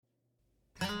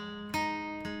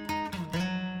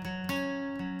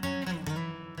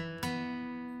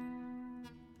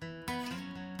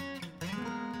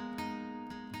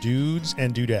Dudes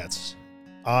and dudettes,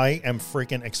 I am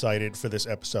freaking excited for this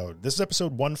episode. This is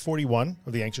episode 141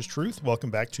 of The Anxious Truth.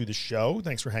 Welcome back to the show.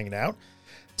 Thanks for hanging out.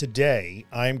 Today,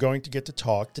 I am going to get to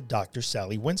talk to Dr.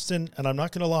 Sally Winston, and I'm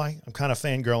not going to lie, I'm kind of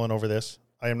fangirling over this.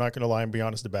 I am not going to lie and be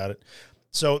honest about it.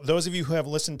 So those of you who have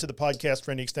listened to the podcast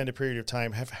for any extended period of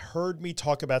time have heard me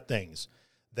talk about things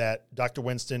that Dr.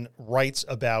 Winston writes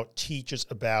about, teaches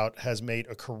about, has made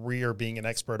a career being an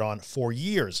expert on for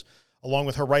years, along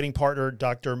with her writing partner,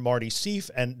 Dr. Marty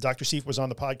Seif. And Dr. Seif was on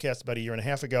the podcast about a year and a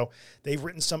half ago. They've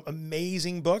written some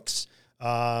amazing books,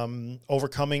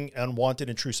 Overcoming Unwanted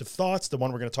Intrusive Thoughts. The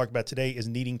one we're going to talk about today is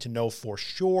Needing to Know for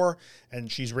Sure.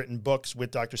 And she's written books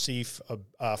with Dr. Seif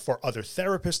for other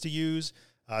therapists to use.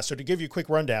 So to give you a quick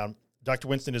rundown, Dr.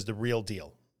 Winston is the real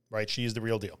deal, right? She is the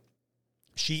real deal.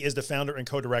 She is the founder and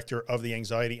co-director of the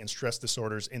Anxiety and Stress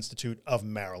Disorders Institute of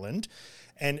Maryland.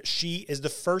 And she is the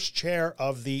first chair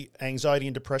of the Anxiety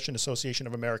and Depression Association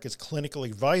of America's Clinical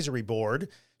Advisory Board.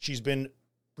 She's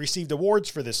received awards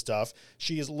for this stuff.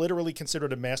 She is literally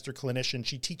considered a master clinician.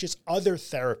 She teaches other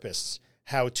therapists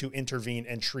how to intervene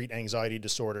and treat anxiety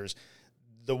disorders.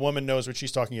 The woman knows what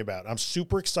she's talking about. I'm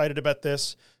super excited about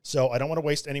this. So I don't want to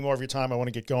waste any more of your time. I want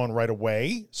to get going right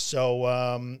away. So,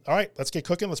 all right, let's get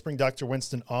cooking. Let's bring Dr.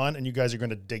 Winston on, and you guys are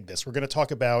going to dig this. We're going to talk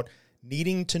about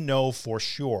needing to know for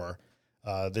sure,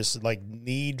 this like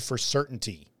need for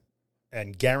certainty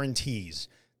and guarantees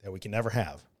that we can never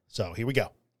have. So here we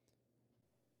go.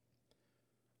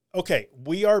 Okay,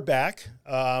 we are back.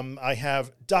 I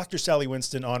have Dr. Sally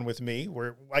Winston on with me,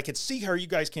 where I could see her. You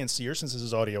guys can't see her since this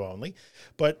is audio only.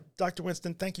 But Dr.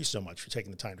 Winston, thank you so much for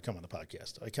taking the time to come on the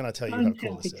podcast. I cannot tell you how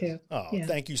cool this is. Oh, yeah.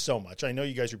 Thank you so much. I know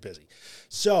you guys are busy.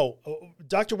 So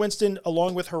Dr. Winston,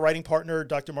 along with her writing partner,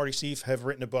 Dr. Marty Seif, have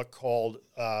written a book called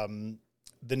The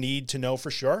Need to Know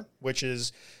for Sure, which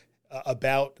is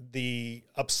about the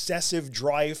obsessive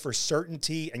drive for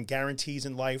certainty and guarantees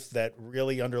in life that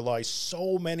really underlies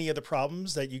so many of the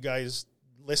problems that you guys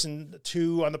listen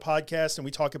to on the podcast and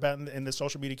we talk about in the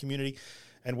social media community.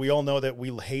 And we all know that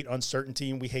we hate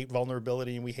uncertainty and we hate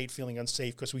vulnerability and we hate feeling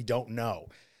unsafe because we don't know.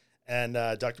 And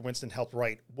Dr. Winston helped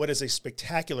write what is a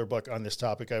spectacular book on this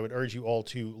topic. I would urge you all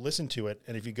to listen to it.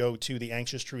 And if you go to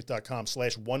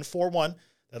theanxioustruth.com/141,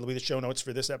 that'll be the show notes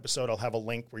for this episode. I'll have a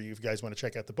link where you guys want to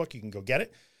check out the book. You can go get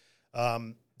it.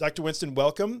 Dr. Winston,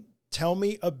 welcome. Tell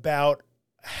me about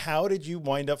how did you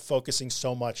wind up focusing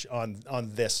so much on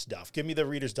this stuff? Give me the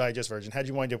Reader's Digest version. How did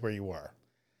you wind up where you were?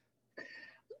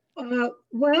 I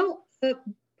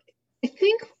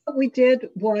think what we did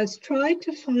was try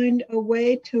to find a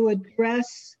way to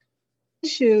address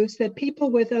issues that people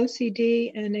with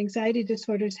OCD and anxiety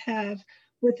disorders have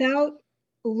without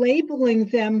labeling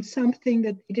them something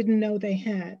that they didn't know they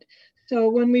had. So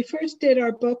when we first did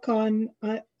our book on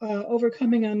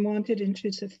Overcoming Unwanted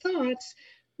Intrusive Thoughts,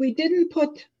 we didn't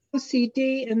put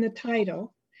OCD in the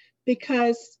title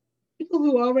because people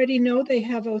who already know they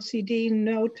have OCD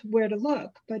know where to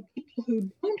look, but people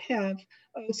who don't have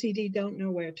OCD don't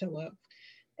know where to look.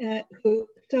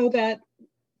 So that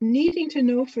needing to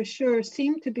know for sure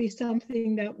seemed to be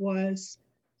something that was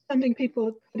something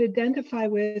people could identify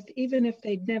with, even if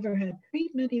they'd never had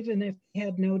treatment, even if they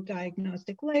had no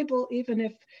diagnostic label, even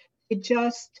if they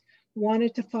just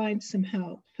wanted to find some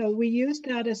help. So we used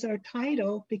that as our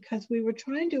title because we were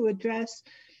trying to address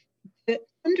the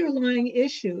underlying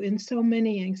issue in so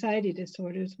many anxiety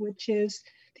disorders, which is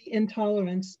the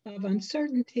intolerance of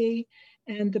uncertainty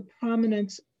and the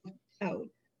prominence of doubt.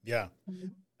 Yeah,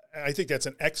 I think that's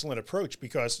an excellent approach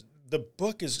because the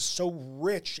book is so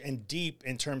rich and deep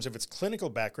in terms of its clinical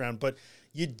background, but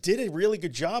you did a really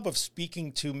good job of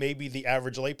speaking to maybe the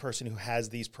average layperson who has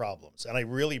these problems. And I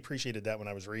really appreciated that when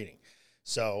I was reading.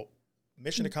 So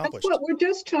mission accomplished. We're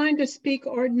just trying to speak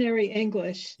ordinary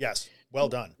English. Yes. Well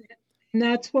done. And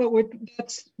that's what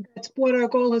our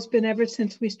goal has been ever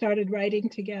since we started writing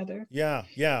together. Yeah.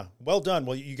 Well done.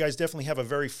 Well, you guys definitely have a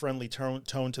very friendly tone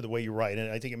to the way you write,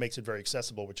 and I think it makes it very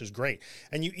accessible, which is great.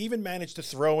 And you even managed to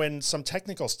throw in some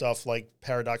technical stuff like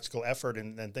paradoxical effort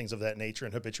and things of that nature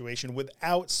and habituation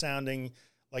without sounding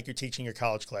like you're teaching a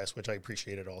college class, which I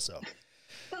appreciated also.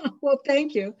 Well,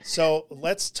 thank you. So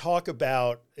let's talk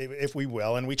about, if we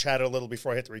will, and we chatted a little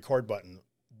before I hit the record button.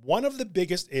 One of the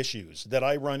biggest issues that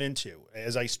I run into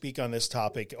as I speak on this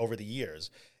topic over the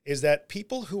years is that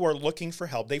people who are looking for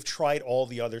help, they've tried all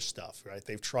the other stuff, right?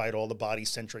 They've tried all the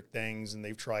body-centric things and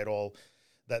they've tried all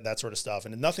that sort of stuff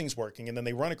and nothing's working. And then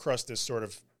they run across this sort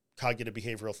of cognitive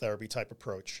behavioral therapy type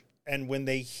approach. And when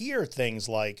they hear things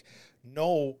like,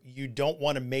 no, you don't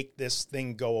want to make this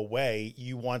thing go away.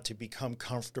 You want to become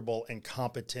comfortable and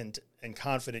competent and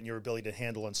confident in your ability to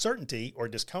handle uncertainty or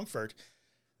discomfort.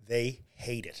 they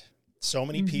hate it. So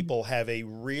many people have they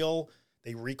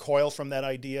recoil from that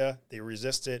idea. They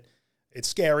resist it. It's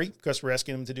scary because we're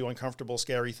asking them to do uncomfortable,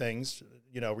 scary things,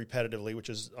 repetitively, which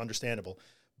is understandable.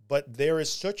 But there is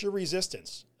such a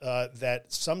resistance that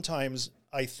sometimes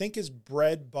I think is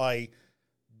bred by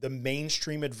the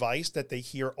mainstream advice that they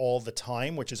hear all the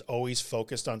time, which is always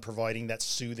focused on providing that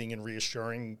soothing and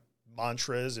reassuring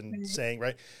mantras and saying,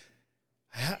 right.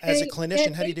 As a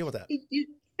clinician, how do you deal with that?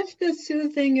 If the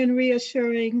soothing and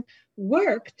reassuring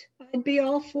worked, I'd be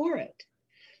all for it.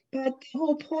 But the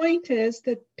whole point is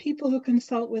that people who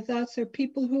consult with us are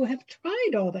people who have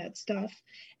tried all that stuff,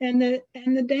 and the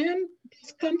damn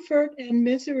discomfort and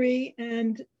misery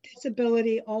and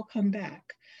disability all come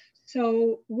back.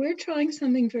 So we're trying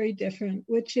something very different,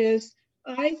 which is,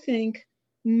 I think,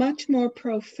 much more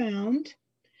profound,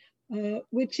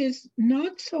 which is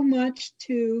not so much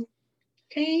to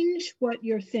change what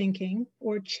you're thinking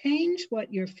or change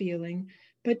what you're feeling,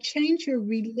 but change your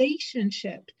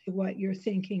relationship to what you're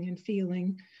thinking and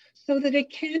feeling so that it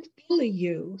can't bully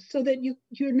you, so that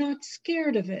you're not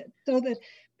scared of it, so that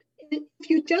if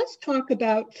you just talk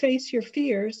about face your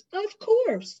fears, of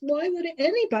course, why would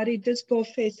anybody just go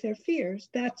face their fears?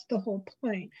 That's the whole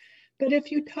point. But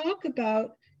if you talk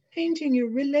about changing your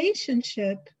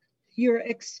relationship, your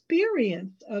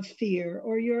experience of fear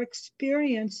or your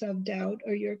experience of doubt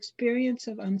or your experience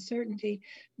of uncertainty,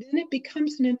 then it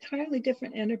becomes an entirely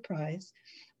different enterprise.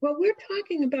 What we're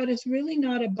talking about is really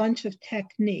not a bunch of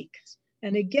techniques.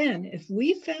 And again, if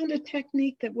we found a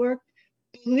technique that worked,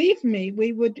 believe me,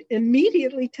 we would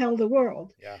immediately tell the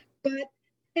world. Yeah. But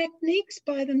techniques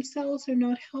by themselves are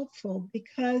not helpful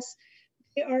because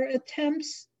they are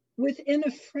attempts within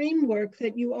a framework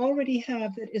that you already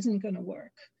have that isn't going to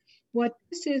work. What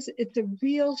this is, it's a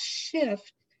real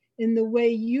shift in the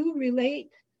way you relate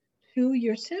to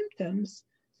your symptoms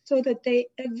so that they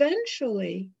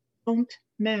eventually don't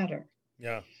matter.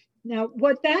 Yeah. Now,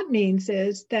 what that means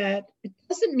is that it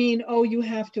doesn't mean, oh, you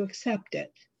have to accept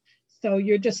it. So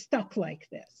you're just stuck like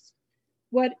this.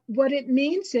 What it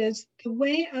means is the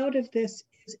way out of this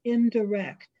is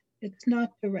indirect. It's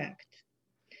not direct.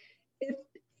 If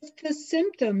the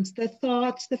symptoms, the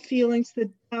thoughts, the feelings,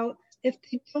 the doubt, if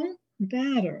they don't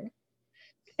matter,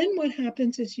 then what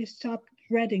happens is you stop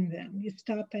dreading them. You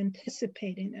stop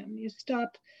anticipating them. You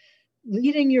stop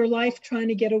leading your life trying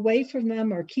to get away from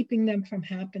them or keeping them from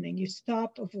happening. You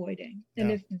stop avoiding.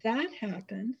 And if that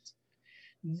happens,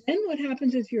 then what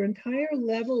happens is your entire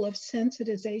level of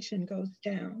sensitization goes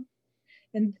down.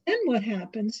 And then what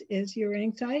happens is your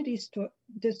anxiety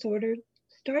disorder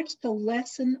starts to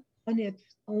lessen on its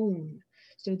own.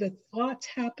 So the thoughts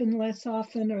happen less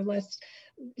often or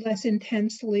less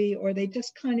intensely, or they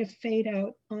just kind of fade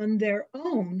out on their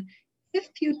own if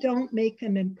you don't make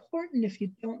them important, if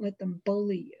you don't let them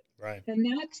bully you. Right. And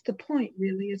that's the point,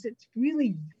 really, is it's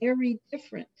really very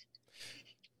different.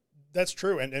 That's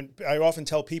true. And I often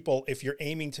tell people, if you're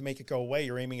aiming to make it go away,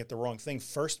 you're aiming at the wrong thing.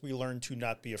 First, we learn to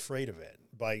not be afraid of it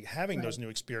by having those new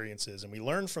experiences, and we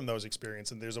learn from those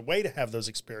experiences. And there's a way to have those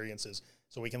experiences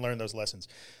so we can learn those lessons.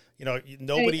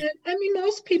 Nobody. I mean,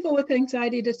 most people with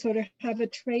anxiety disorder have a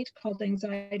trait called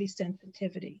anxiety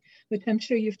sensitivity, which I'm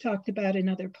sure you've talked about in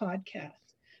other podcasts,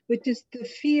 which is the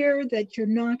fear that you're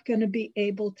not going to be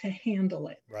able to handle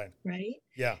it. Right.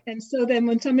 Yeah. And so then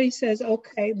when somebody says,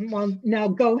 okay, well, now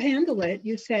go handle it,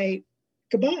 you say,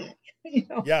 goodbye. You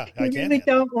really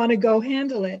don't want to go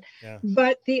handle it. Yeah.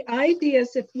 But the idea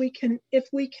is if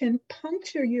we can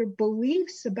puncture your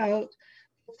beliefs about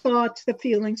the thoughts, the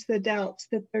feelings, the doubts,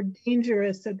 that they're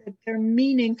dangerous, or that they're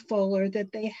meaningful, or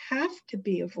that they have to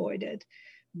be avoided,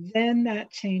 then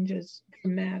that changes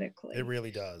dramatically. It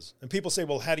really does. And people say,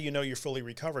 well, how do you know you're fully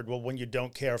recovered? Well, when you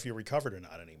don't care if you're recovered or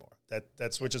not anymore.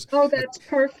 That's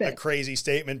perfect. A crazy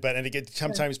statement. But, and again,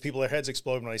 sometimes people, their heads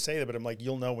explode when I say that, but I'm like,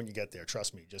 you'll know when you get there.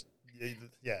 Trust me.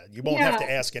 You won't have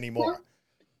to ask anymore.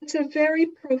 It's a very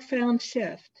profound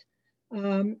shift.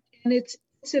 And it's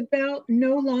about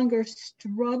no longer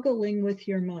struggling with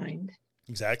your mind.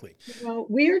 Exactly.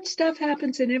 Weird stuff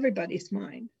happens in everybody's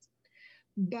mind,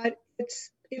 but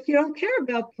if you don't care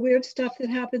about the weird stuff that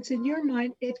happens in your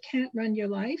mind, it can't run your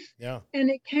life. Yeah. And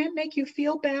it can't make you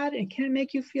feel bad. It can't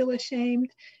make you feel ashamed.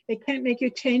 It can't make you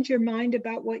change your mind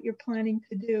about what you're planning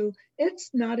to do.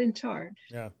 It's not in charge.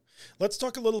 Yeah. Let's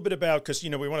talk a little bit about, because, we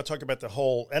want to talk about the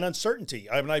whole, and uncertainty.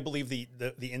 I believe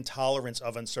the intolerance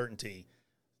of uncertainty,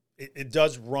 it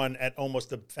does run at almost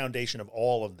the foundation of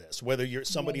all of this. Whether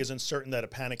somebody is uncertain that a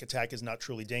panic attack is not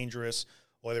truly dangerous,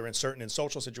 or they're uncertain in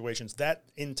social situations, that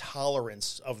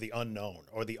intolerance of the unknown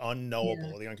or the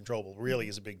unknowable or the uncontrollable really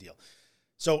is a big deal.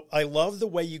 So I love the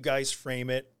way you guys frame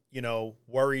it.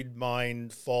 worried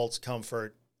mind, false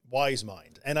comfort, wise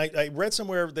mind. And I read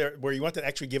somewhere there where you want to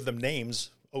actually give them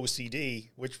names, OCD,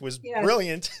 which was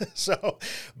brilliant. So,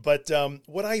 but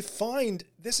what I find,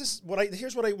 here's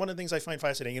one of the things I find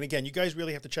fascinating. And again, you guys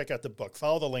really have to check out the book,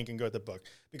 follow the link and go to the book,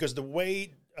 because the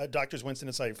way Doctors Winston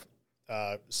and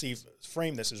Steve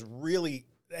frame this is really,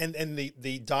 and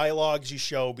the dialogues you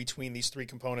show between these three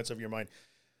components of your mind,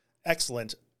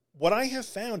 excellent. What I have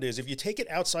found is if you take it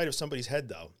outside of somebody's head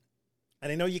though,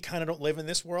 and I know you kind of don't live in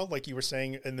this world, like you were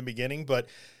saying in the beginning, but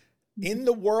in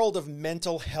the world of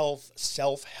mental health,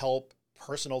 self-help,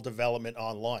 personal development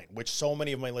online, which so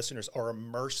many of my listeners are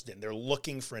immersed in, they're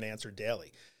looking for an answer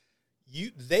daily.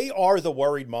 They are the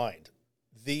worried mind.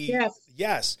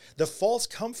 Yes, the false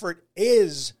comfort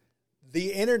is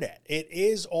the internet. It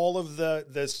is all of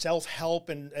the self-help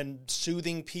and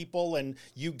soothing people, and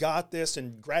you got this,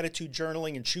 and gratitude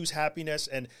journaling, and choose happiness,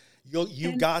 and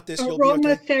you got this. You'll be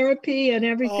okay. Aromatherapy and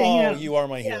everything else. Oh, you are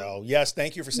my hero. Yes,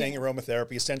 thank you for saying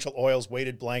aromatherapy, essential oils,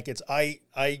 weighted blankets. I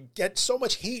get so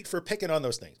much heat for picking on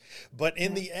those things. But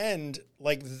in the end,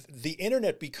 like the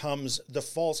internet becomes the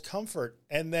false comfort,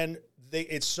 and then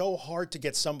it's so hard to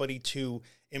get somebody to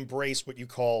embrace what you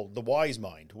call the wise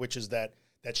mind, which is that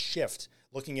shift,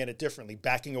 looking at it differently,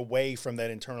 backing away from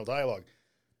that internal dialogue.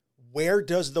 Where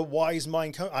does the wise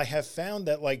mind come? I have found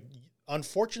that, like,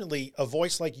 unfortunately, a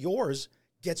voice like yours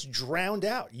gets drowned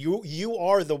out. You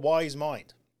are the wise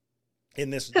mind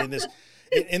in this,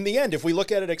 in the end, if we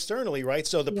look at it externally, right?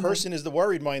 So the person is the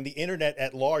worried mind, the internet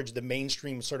at large, the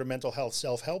mainstream sort of mental health,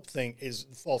 self-help thing is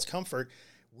false comfort.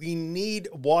 We need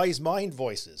wise mind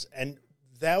voices, and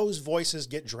those voices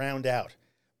get drowned out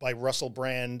by Russell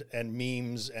Brand and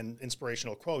memes and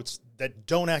inspirational quotes that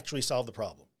don't actually solve the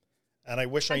problem. And I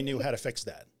wish I knew how to fix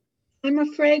that. I'm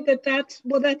afraid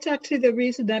that's actually the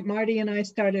reason that Marty and I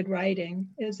started writing,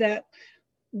 is that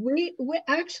we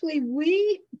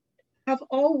have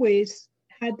always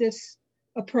had this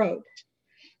approach,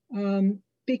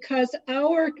 because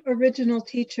our original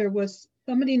teacher was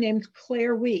somebody named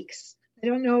Claire Weeks. I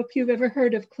don't know if you've ever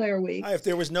heard of Claire Weeks. If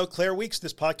there was no Claire Weeks,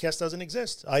 this podcast doesn't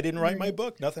exist. I didn't write my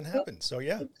book. Nothing happened. So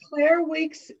yeah. Claire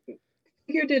Weeks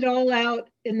figured it all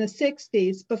out in the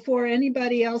 60s before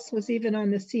anybody else was even on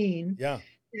the scene. Yeah.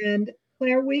 And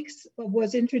Claire Weeks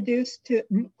was introduced to,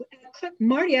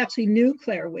 Marty actually knew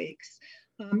Claire Weeks.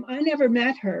 I never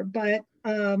met her, but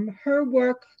her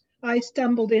work I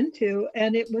stumbled into,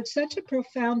 and it was such a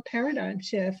profound paradigm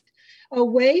shift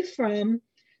away from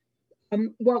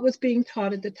what was being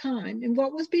taught at the time. And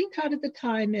what was being taught at the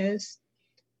time is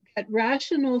that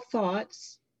rational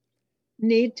thoughts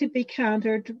need to be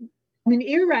countered.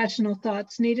 Irrational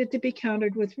thoughts needed to be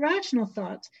countered with rational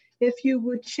thoughts. If you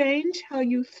would change how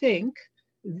you think,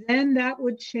 then that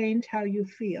would change how you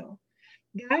feel.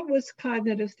 That was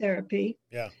cognitive therapy.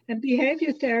 Yeah. And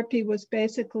behavior therapy was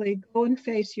basically go and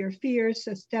face your fears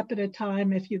a step at a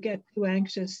time. If you get too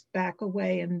anxious, back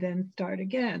away and then start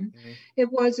again. Mm-hmm. It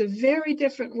was a very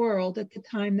different world at the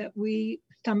time that we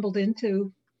stumbled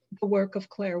into the work of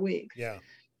Claire Weeks. Yeah.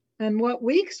 And what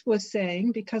Weeks was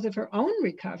saying, because of her own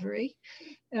recovery,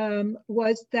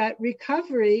 was that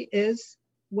recovery is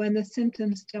when the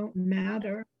symptoms don't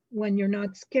matter, when you're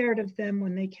not scared of them,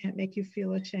 when they can't make you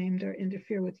feel ashamed or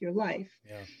interfere with your life.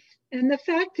 Yeah. And the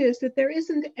fact is that there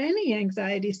isn't any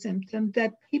anxiety symptom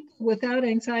that people without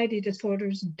anxiety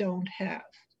disorders don't have.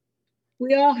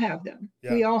 We all have them.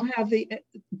 Yeah. We all have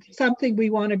something we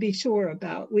want to be sure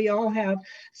about. We all have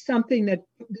something that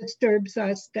disturbs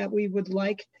us that we would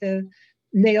like to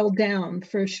nail down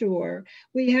for sure.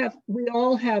 We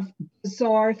all have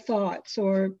bizarre thoughts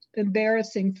or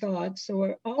embarrassing thoughts,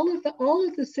 or all of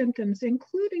the symptoms,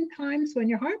 including times when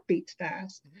your heart beats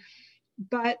fast. Mm-hmm.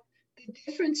 But the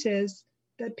difference is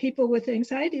that people with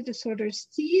anxiety disorders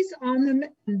seize on them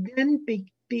and then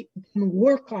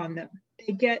work on them.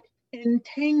 They get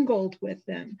entangled with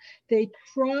them. They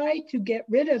try to get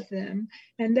rid of them,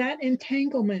 and that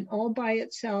entanglement all by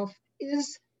itself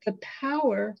is the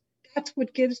power. That's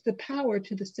what gives the power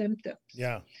to the symptoms.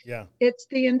 Yeah. It's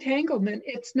the entanglement.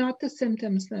 It's not the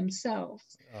symptoms themselves.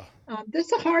 This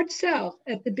is a hard sell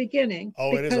at the beginning.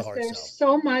 Oh, it is a hard sell. Because there's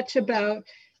so much about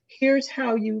here's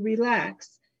how you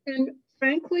relax. And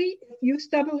frankly, if you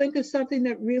stumble into something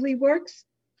that really works,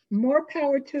 more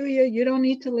power to you. You don't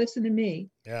need to listen to me.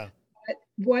 Yeah. But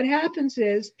what happens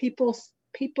is people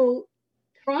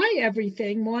try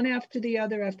everything one after the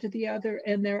other,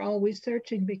 and they're always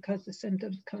searching because the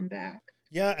symptoms come back.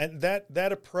 Yeah, and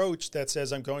that approach that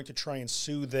says, I'm going to try and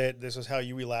soothe it, this is how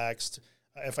you relaxed.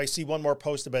 If I see one more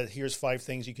post about here's 5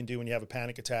 things you can do when you have a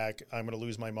panic attack, I'm going to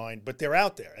lose my mind. But they're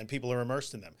out there, and people are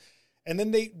immersed in them. And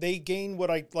then they gain what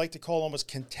I like to call almost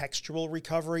contextual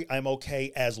recovery. I'm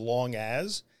okay as long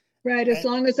as. Right, as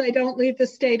long as I don't leave the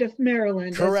state of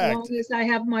Maryland, Correct. as long as I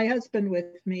have my husband with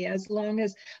me, as long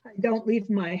as I don't leave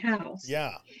my house.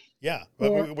 Yeah. Yeah.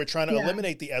 Or, we're trying to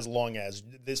eliminate the as long as.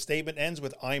 The statement ends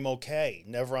with I'm okay.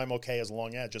 Never I'm okay as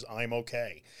long as, just I'm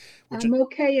okay. I'm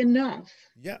okay enough.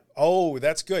 Yeah. Oh,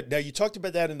 that's good. Now you talked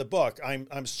about that in the book.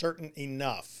 I'm certain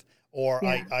enough, or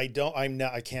Yeah.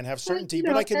 I can't have certainty,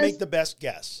 but I can make the best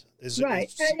guess.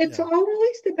 Right. It's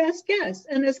always the best guess.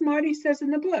 And as Marty says in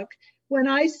the book, when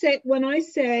I say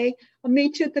I'll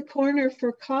meet you at the corner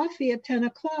for coffee at 10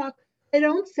 o'clock, I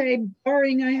don't say,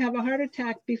 barring I have a heart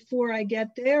attack before I get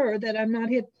there, or that I'm not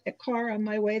hit a car on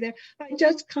my way there. I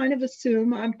just kind of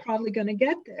assume I'm probably going to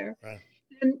get there. Right.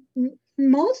 And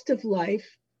most of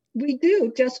life, we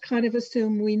do just kind of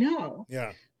assume we know.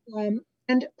 Yeah.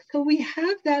 And so we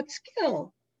have that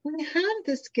skill. We have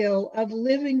the skill of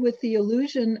living with the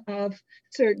illusion of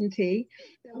certainty.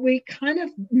 We kind of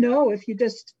know if you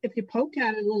poke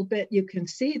at it a little bit, you can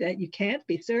see that you can't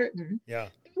be certain. Yeah.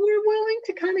 We're willing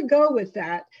to kind of go with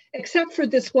that, except for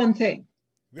this one thing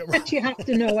that you have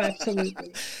to know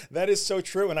absolutely. That is so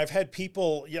true. And I've had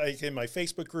people in my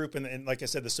Facebook group and like I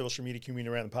said, the social media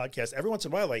community around the podcast, every once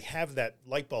in a while, they have that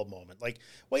light bulb moment. Like,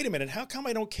 wait a minute, how come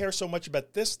I don't care so much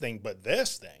about this thing, but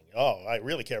this thing? Oh, I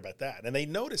really care about that. And they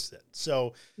notice it.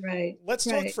 So let's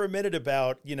talk for a minute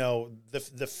about,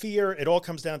 the fear. It all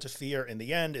comes down to fear. In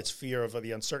the end, it's fear of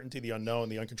the uncertainty, the unknown,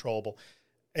 the uncontrollable,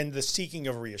 and the seeking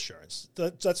of reassurance.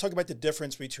 Let's talk about the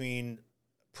difference between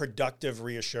productive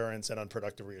reassurance and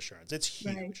unproductive reassurance. It's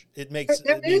huge. Right. It makes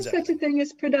there is such a thing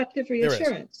as productive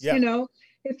reassurance. Yeah.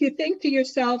 If you think to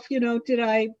yourself, did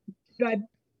I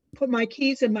put my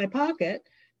keys in my pocket?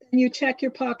 Then you check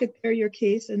your pocket, there are your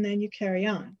keys, and then you carry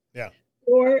on. Yeah.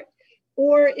 Or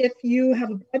if you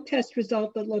have a blood test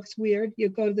result that looks weird, you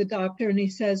go to the doctor and he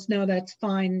says, no, that's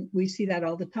fine. We see that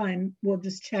all the time. We'll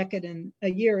just check it in a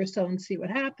year or so and see what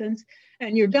happens.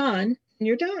 And you're done.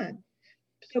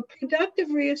 So productive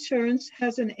reassurance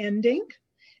has an ending,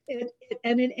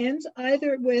 and it ends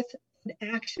either with an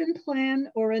action plan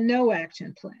or a no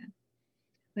action plan.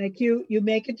 Like you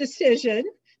make a decision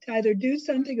to either do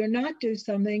something or not do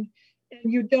something,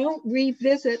 and you don't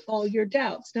revisit all your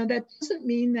doubts. Now, that doesn't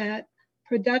mean that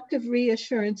productive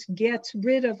reassurance gets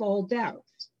rid of all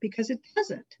doubts, because it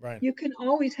doesn't. Right. You can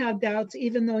always have doubts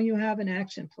even though you have an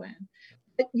action plan.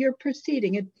 But you're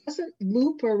proceeding. It doesn't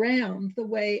loop around the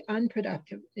way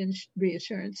unproductive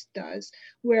reassurance does,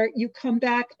 where you come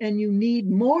back and you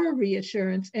need more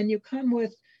reassurance and you come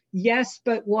with, yes,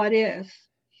 but what if?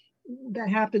 That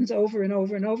happens over and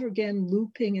over and over again,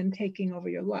 looping and taking over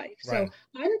your life. Right.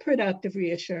 So unproductive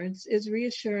reassurance is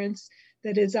reassurance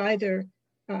that is either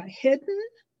hidden,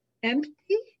 empty,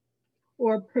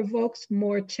 or provokes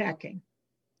more checking.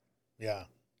 Yeah.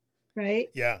 Right?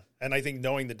 Yeah. And I think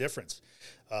knowing the difference.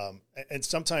 And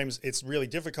sometimes it's really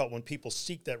difficult when people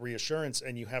seek that reassurance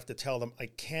and you have to tell them,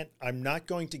 I'm not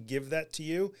going to give that to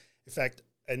you. In fact,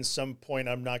 at some point,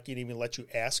 I'm not going to even let you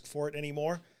ask for it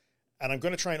anymore. And I'm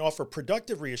going to try and offer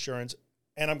productive reassurance.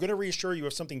 And I'm going to reassure you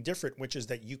of something different, which is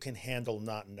that you can handle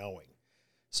not knowing.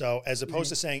 So as opposed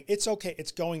to saying, it's okay,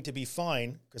 it's going to be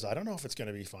fine, because I don't know if it's going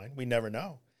to be fine. We never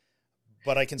know.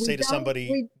 But I can say to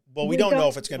somebody, we don't know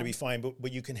if it's going to be fine,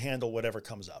 but you can handle whatever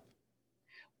comes up.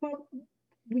 Well,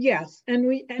 yes. And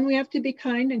we have to be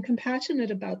kind and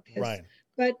compassionate about this. Right.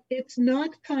 But it's not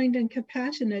kind and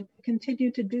compassionate to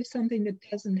continue to do something that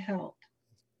doesn't help.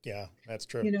 Yeah, that's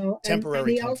true. Temporary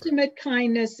and the comfort. Ultimate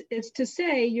kindness is to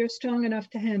say, you're strong enough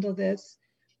to handle this.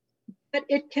 But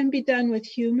it can be done with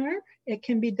humor. It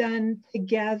can be done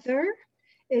together.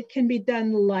 It can be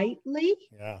done lightly.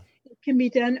 Yeah. It can be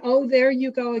done, oh, there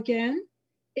you go again.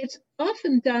 It's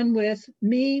often done with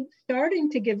me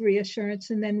starting to give reassurance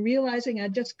and then realizing I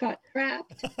just got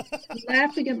trapped,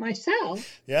 laughing at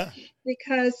myself. Yeah.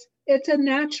 Because it's a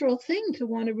natural thing to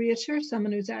want to reassure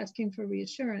someone who's asking for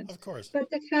reassurance. Of course. But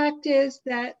the fact is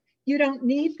that you don't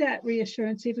need that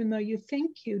reassurance, even though you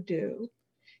think you do.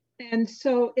 And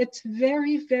so it's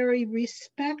very, very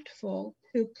respectful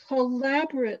to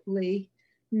collaboratively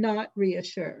not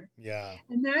reassure. Yeah.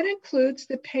 And that includes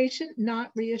the patient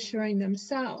not reassuring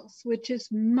themselves, which is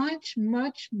much,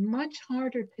 much, much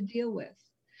harder to deal with,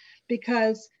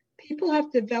 because people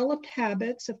have developed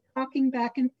habits of talking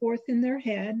back and forth in their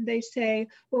head. They say,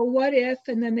 well, what if?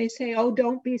 And then they say, oh,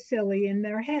 don't be silly, in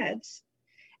their heads.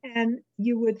 And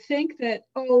you would think that,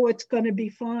 oh, it's going to be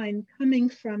fine, coming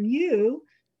from you,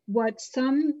 what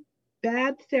some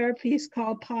bad therapies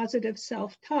call positive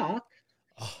self-talk,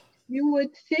 You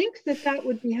would think that that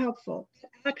would be helpful.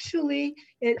 Actually,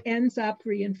 it ends up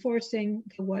reinforcing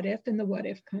the what if, and the what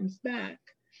if comes back.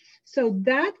 So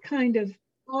that kind of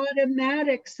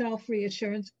automatic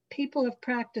self-reassurance, people have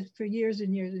practiced for years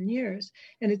and years and years,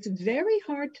 and it's very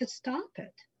hard to stop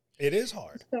it. It is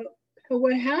hard. So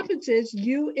what happens is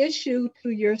you issue to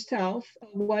yourself a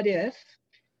what if,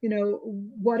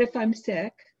 what if I'm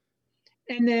sick?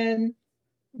 And then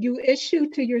you issue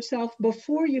to yourself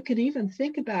before you can even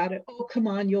think about it, oh, come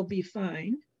on, you'll be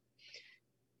fine.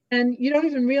 And you don't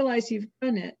even realize you've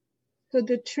done it. So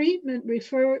the treatment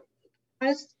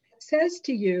says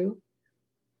to you,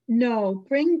 no,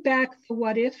 bring back the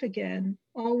what if again.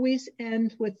 Always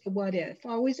end with the what if.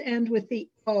 Always end with the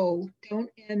O. Don't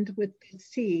end with the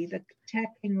C, the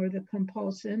checking or the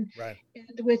compulsion. Right.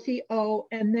 End with the O,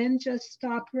 and then just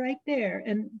stop right there.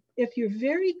 And if you're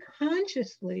very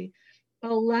consciously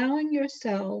allowing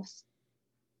yourselves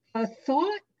a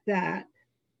thought that,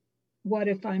 what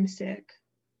if I'm sick?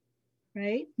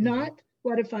 Right? Mm-hmm. Not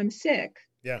what if I'm sick,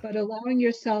 but allowing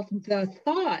yourself the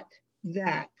thought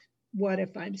that, what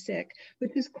if I'm sick,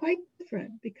 which is quite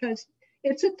different because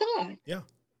it's a thought. Yeah.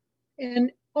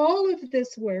 And all of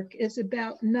this work is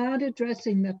about not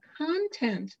addressing the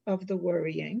content of the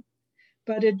worrying,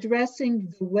 but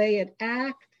addressing the way it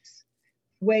acts,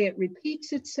 the way it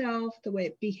repeats itself, the way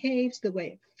it behaves, the way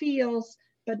it feels,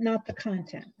 but not the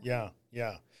content. Yeah.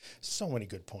 Yeah. So many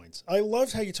good points. I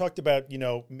loved how you talked about,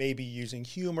 maybe using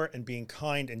humor and being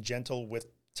kind and gentle with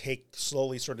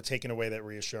slowly sort of taking away that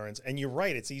reassurance. And you're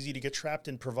right. It's easy to get trapped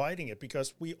in providing it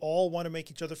because we all want to make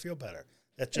each other feel better.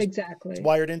 That's just exactly. It's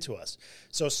wired into us.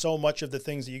 So much of the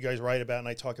things that you guys write about and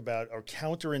I talk about are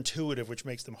counterintuitive, which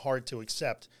makes them hard to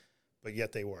accept, but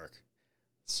yet they work.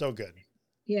 So good.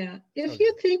 Yeah. If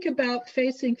you think about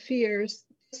facing fears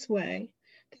this way,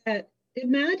 that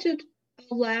imagine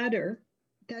a ladder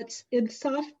that's in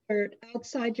soft dirt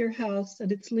outside your house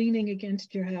and it's leaning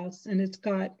against your house and it's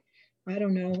got,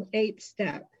 8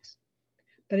 steps,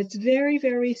 but it's very,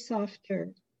 very soft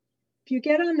dirt. If you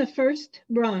get on the first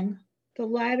rung, the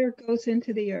ladder goes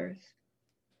into the earth.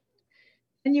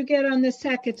 And you get on the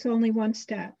second, it's only 1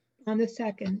 step on the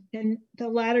second, and the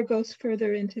ladder goes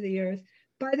further into the earth.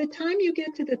 By the time you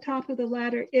get to the top of the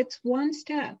ladder, it's 1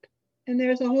 step. And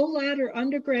there's a whole ladder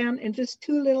underground and just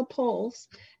 2 little poles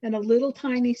and a little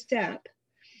tiny step.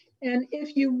 And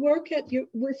if you work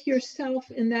with yourself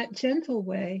in that gentle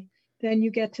way, then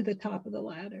you get to the top of the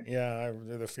ladder. Yeah,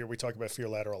 we talk about fear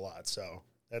ladder a lot, so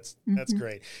that's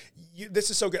great.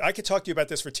 This is so good. I could talk to you about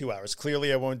this for 2 hours.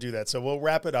 Clearly, I won't do that, so we'll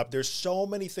wrap it up. There's so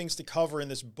many things to cover in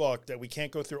this book that we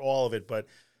can't go through all of it, but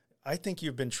I think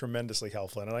you've been tremendously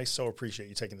helpful, and I so appreciate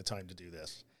you taking the time to do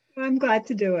this. I'm glad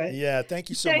to do it. Yeah, thank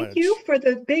you so much. Thank you for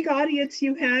the big audience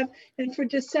you have and for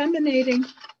disseminating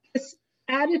this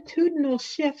attitudinal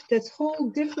shift, this whole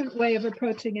different way of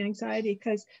approaching anxiety,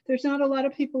 because there's not a lot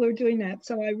of people who are doing that.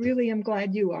 So I really am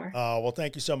glad you are. Oh, well,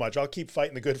 thank you so much. I'll keep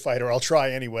fighting the good fight, or I'll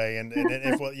try anyway. And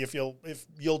if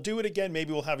you'll do it again,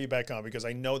 maybe we'll have you back on because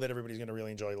I know that everybody's going to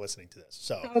really enjoy listening to this.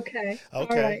 So Okay. All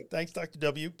right. Thanks, Dr.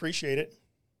 W. Appreciate it.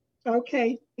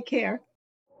 Okay. Take care.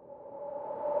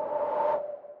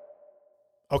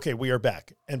 Okay, we are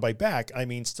back. And by back, I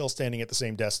mean still standing at the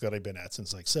same desk that I've been at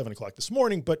since like 7 o'clock this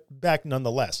morning, but back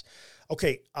nonetheless.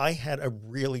 Okay, I had a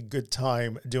really good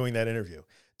time doing that interview.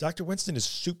 Dr. Winston is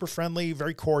super friendly,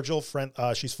 very cordial.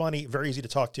 She's funny, very easy to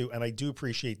talk to, and I do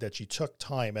appreciate that she took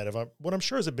time out of what I'm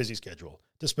sure is a busy schedule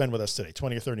to spend with us today,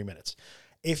 20 or 30 minutes.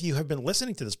 If you have been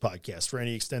listening to this podcast for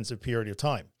any extensive period of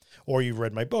time, or you've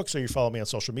read my books, or you follow me on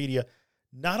social media,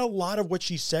 not a lot of what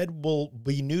she said will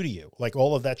be new to you. Like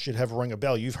all of that should have rung a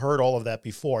bell. You've heard all of that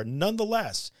before.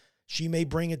 Nonetheless, she may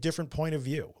bring a different point of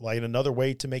view, like another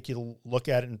way to make you look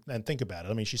at it and think about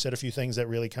it. I mean, she said a few things that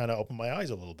really kind of opened my eyes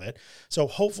a little bit. So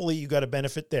hopefully you got a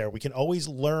benefit there. We can always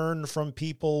learn from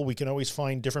people. We can always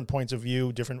find different points of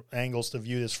view, different angles to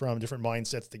view this from, different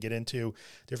mindsets to get into,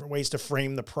 different ways to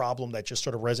frame the problem that just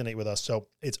sort of resonate with us. So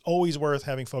it's always worth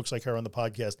having folks like her on the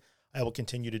podcast. I will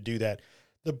continue to do that.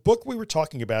 The book we were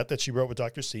talking about that she wrote with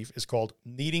Dr. Seif is called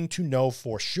Needing to Know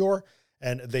for Sure.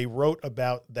 And they wrote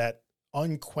about that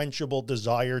unquenchable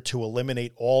desire to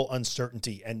eliminate all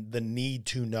uncertainty and the need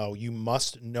to know. You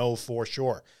must know for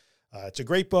sure. It's a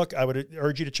great book. I would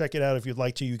urge you to check it out if you'd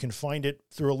like to. You can find it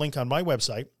through a link on my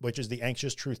website, which is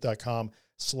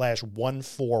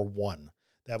theanxioustruth.com/141.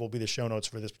 That will be the show notes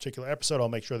for this particular episode. I'll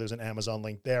make sure there's an Amazon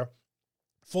link there.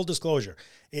 Full disclosure,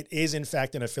 it is in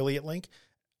fact an affiliate link.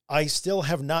 I still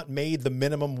have not made the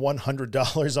minimum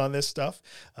 $100 on this stuff.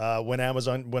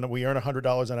 When we earn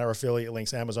 $100 on our affiliate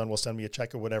links, Amazon will send me a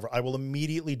check or whatever. I will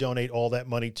immediately donate all that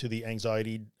money to the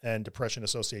Anxiety and Depression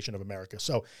Association of America.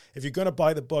 So if you're going to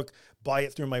buy the book, buy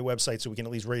it through my website so we can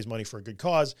at least raise money for a good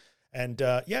cause. And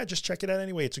yeah, just check it out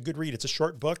anyway. It's a good read. It's a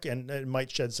short book and it might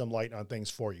shed some light on things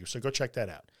for you. So go check that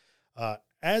out.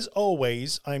 As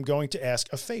always, I'm going to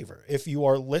ask a favor. If you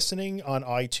are listening on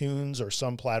iTunes or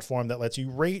some platform that lets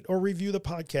you rate or review the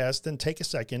podcast, then take a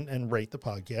second and rate the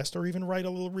podcast or even write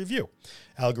a little review.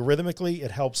 Algorithmically,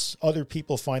 it helps other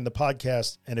people find the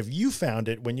podcast. And if you found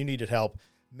it when you needed help,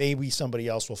 maybe somebody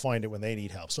else will find it when they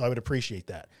need help. So I would appreciate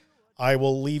that. I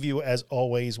will leave you, as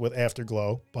always, with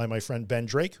Afterglow by my friend Ben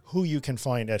Drake, who you can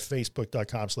find at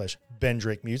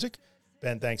facebook.com/BenDrakeMusic.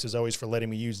 Ben, thanks as always for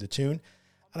letting me use the tune.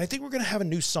 And I think we're going to have a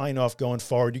new sign-off going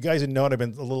forward. You guys have known I've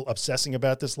been a little obsessing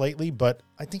about this lately, but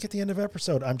I think at the end of the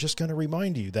episode, I'm just going to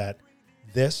remind you that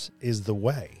this is the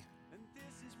way. And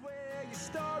this is where your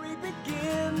story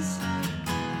begins.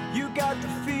 You got the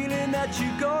feeling that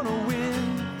you're gonna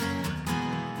win.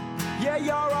 Yeah,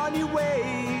 you're on your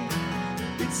way.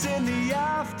 It's in the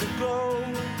afterglow.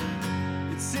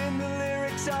 It's in the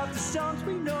lyrics of the songs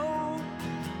we know.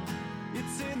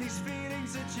 It's in these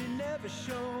feelings that you never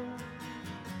show.